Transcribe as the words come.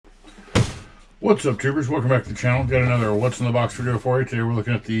What's up, tubers? Welcome back to the channel. Got another What's in the Box video for you. Today we're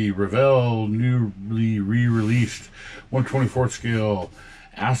looking at the Revell newly re-released 1/24th scale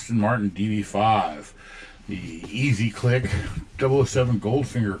Aston Martin DB5. The Easy Click 007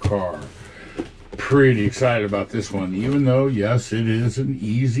 Goldfinger car. Pretty excited about this one, even though, yes, it is an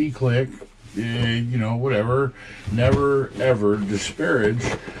easy click. You know, whatever. Never, ever disparage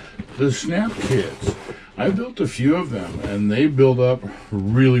the snap kits. I built a few of them, and they build up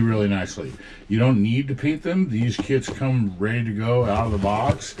really, really nicely. You don't need to paint them. These kits come ready to go out of the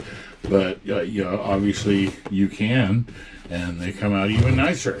box, but you know, obviously you can, and they come out even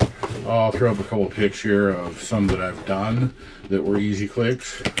nicer. I'll throw up a couple of pics here of some that I've done that were easy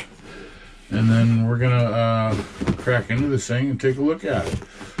clicks, and then we're gonna crack into this thing and take a look at it.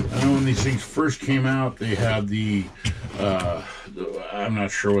 I know when these things first came out, they had the I'm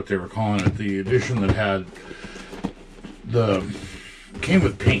not sure what they were calling it, the edition that had came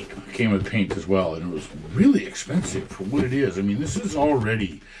with paint as well, and it was really expensive for what it is. I mean, this is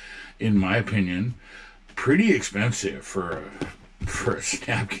already, in my opinion, pretty expensive for a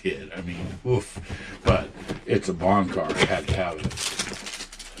snap kit. I mean, oof, but it's a Bond car. I had to have it.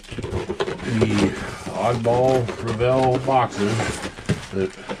 The oddball Revell boxes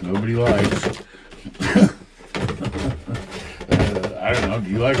that nobody likes. I don't know. Do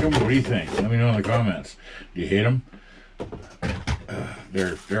you like them? What do you think? Let me know in the comments. Do you hate them?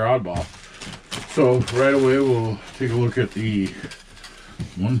 They're oddball. So right away we'll take a look at the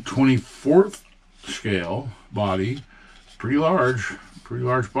 1/24th scale body. Pretty large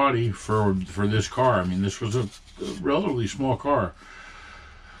body for this car. I mean, this was a relatively small car.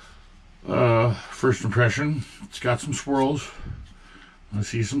 First impression, it's got some swirls. I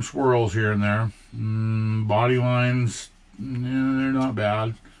see some swirls here and there. Body lines, they're not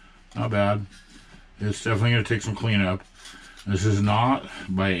bad. Not bad. It's definitely going to take some cleanup. This is not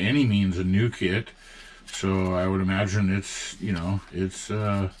by any means a new kit, so I would imagine it's, you know, it's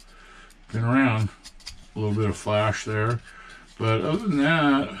been around. A little bit of flash there, but other than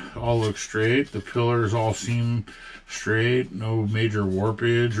that, all looks straight. The pillars all seem straight. No major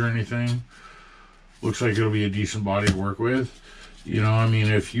warpage or anything. Looks like it'll be a decent body to work with. You know, I mean,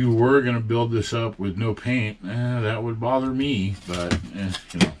 if you were going to build this up with no paint, that would bother me, but, you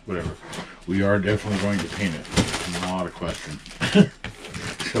know, whatever. We are definitely going to paint it. Not a question.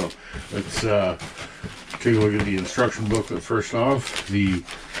 So, let's take a look at the instruction booklet first off. The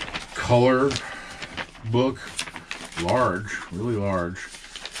color book, large, really large.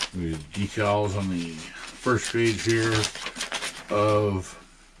 We have decals on the first page here of,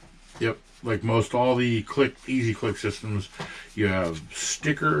 yep, like most all the easy click systems, you have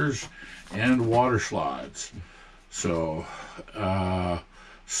stickers and water slides. So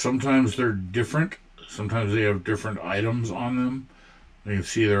sometimes they're different. Sometimes they have different items on them. You can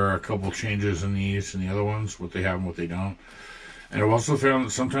see there are a couple changes in these and the other ones, what they have and what they don't. And I've also found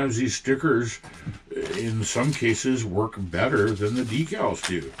that sometimes these stickers, in some cases, work better than the decals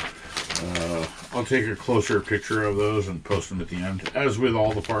do. I'll take a closer picture of those and post them at the end. As with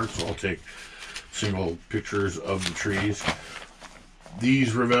all the parts, I'll take single pictures of the trees.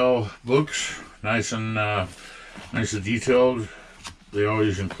 These Revell books, nice and detailed. They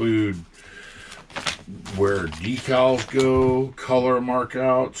always include where decals go, color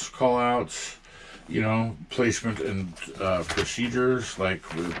markouts, callouts, you know, placement and procedures, like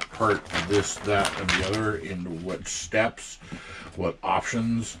part this, that, and the other, into what steps, what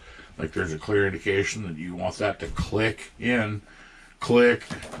options. Like there's a clear indication that you want that to click in. Click.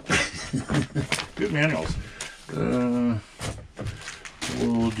 Good manuals.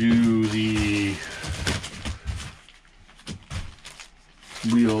 We'll do the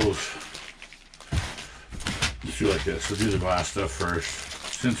wheels. Let's do like this. We'll do the glass stuff first.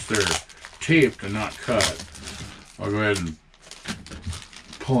 Since they're taped and not cut, I'll go ahead and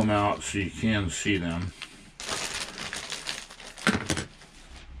pull them out so you can see them.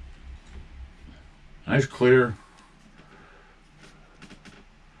 Nice clear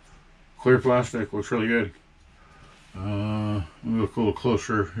plastic, looks really good. We'll look a little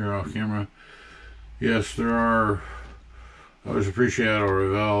closer here off camera. Yes, there are, I always appreciate how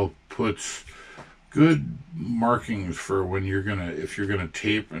Revell puts good markings for when you're gonna, if you're gonna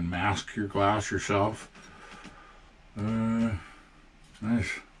tape and mask your glass yourself. Nice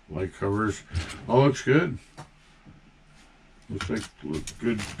light covers. All looks good. Looks like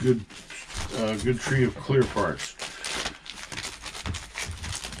good tree of clear parts.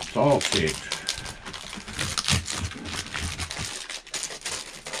 It's all taped.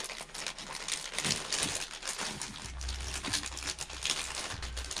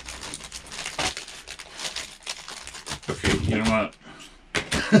 Okay, you know what?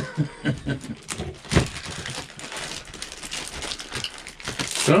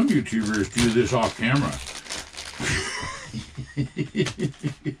 Some YouTubers do this off camera.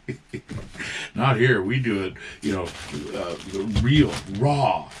 Not here. We do it, you know, real,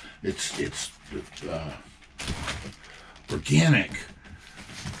 raw. It's organic.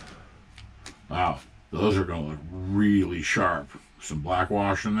 Wow, those are going to look really sharp. Some black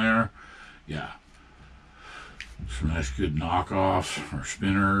wash in there. Yeah. Some nice good knockoffs or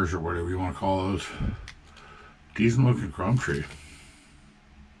spinners or whatever you want to call those. Decent looking chrome tree.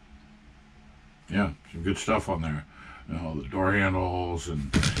 Yeah, some good stuff on there. You know, the door handles,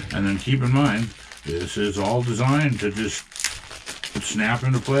 and then keep in mind, this is all designed to just snap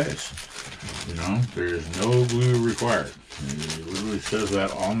into place. You know, there's no glue required. It literally says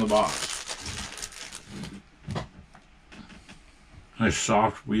that on the box. Nice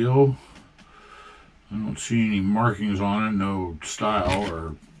soft wheel. I don't see any markings on it, no style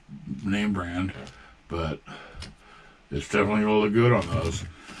or name brand, but it's definitely going to look good on those.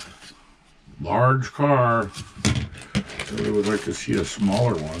 Large car. I really would like to see a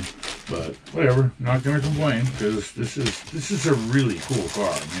smaller one, but whatever. Not going to complain, because this is a really cool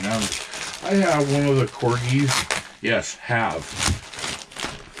car. I mean, I have one of the Corgis. Yes, have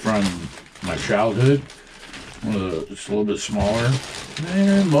from my childhood. It's a little bit smaller,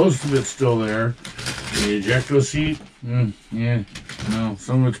 and most of it's still there. The ejecto seat, yeah, no,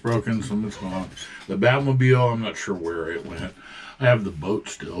 some of it's broken, some of it's gone. The Batmobile, I'm not sure where it went. I have the boat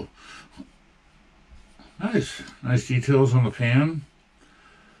still. Nice details on the pan.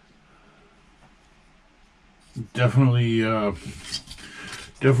 Definitely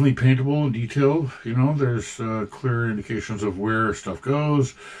paintable and detailed. You know, there's clear indications of where stuff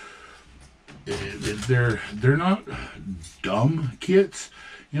goes. They're not dumb kits.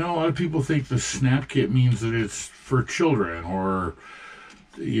 You know, a lot of people think the snap kit means that it's for children, or,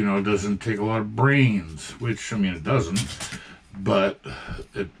 you know, it doesn't take a lot of brains, which, I mean, it doesn't. But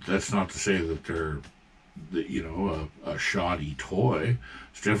that's not to say that they're, you know, a shoddy toy.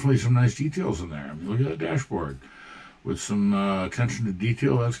 There's definitely some nice details in there. I mean, look at that dashboard. With some attention to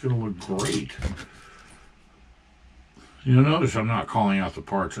detail, that's going to look great. You'll notice I'm not calling out the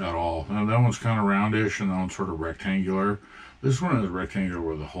parts at all. Now, that one's kind of roundish, and that one's sort of rectangular. This one is rectangular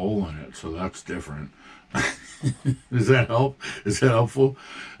with a hole in it, so that's different. Does that help? Is that helpful?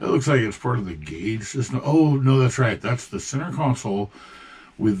 It looks like it's part of the gauge system. Oh, no, that's right. That's the center console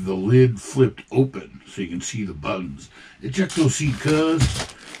with the lid flipped open, so you can see the buttons. Ejecto seat, cuz.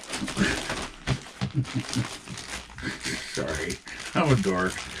 Sorry, I'm a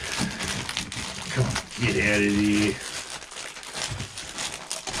dork. Come on, get out of here.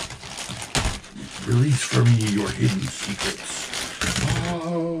 Release from me your hidden secrets.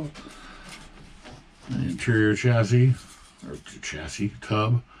 Oh. The interior chassis, or chassis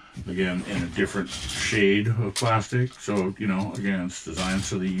tub, again in a different shade of plastic. So, you know, again, it's designed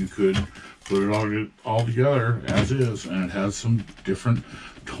so that you could put it all together as is, and it has some different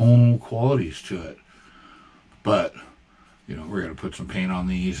tonal qualities to it. But, you know, we're going to put some paint on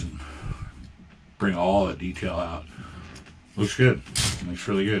these and bring all the detail out. Looks good. Looks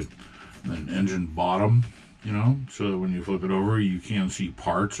really good. And then engine bottom, you know, so that when you flip it over, you can see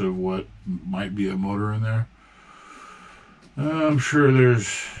parts of what might be a motor in there. I'm sure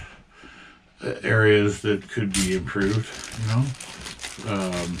there's areas that could be improved, you know,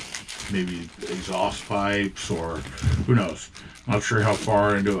 maybe exhaust pipes, or who knows. Not sure how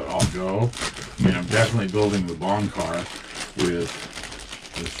far into it I'll go. I mean, I'm definitely building the Bond car with,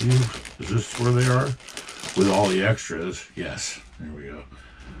 is this where they are? With all the extras. Yes, there we go.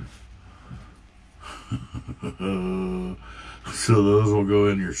 So those will go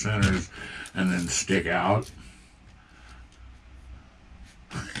in your centers and then stick out.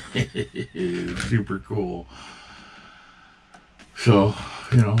 Super cool. So,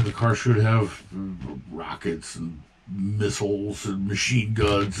 you know, the car should have rockets and missiles and machine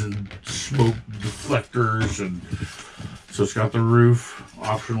guns and smoke deflectors, and so it's got the roof,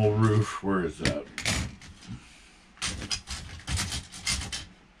 optional roof. Where is that?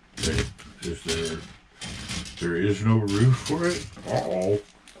 Wait, is there is no roof for it? Uh-oh.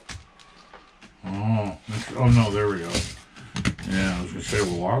 Oh no, there we go. Yeah, I was gonna say,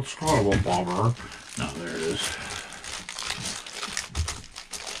 well, that's kind of a bummer. No, there it is.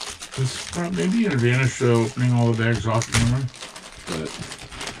 It's maybe an advantage to opening all the bags off camera, but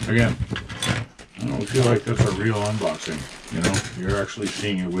again, I don't feel like that's a real unboxing. You know, you're actually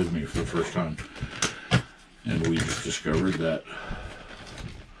seeing it with me for the first time, and we just discovered that.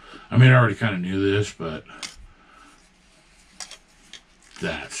 I mean, I already kind of knew this, but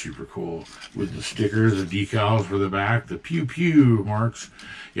That's super cool. With the stickers, the decals for the back, the pew pew marks.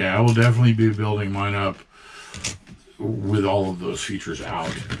 Yeah, I will definitely be building mine up with all of those features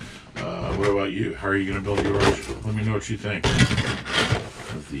out. What about you? How are you going to build yours? Let me know what you think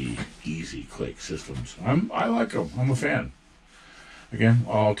of the Easy Click systems. I like them. I'm a fan. Again,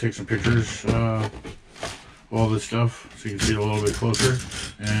 I'll take some pictures of all this stuff so you can see it a little bit closer.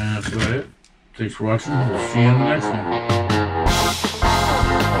 And that's about it. Thanks for watching. We'll see you in the next one.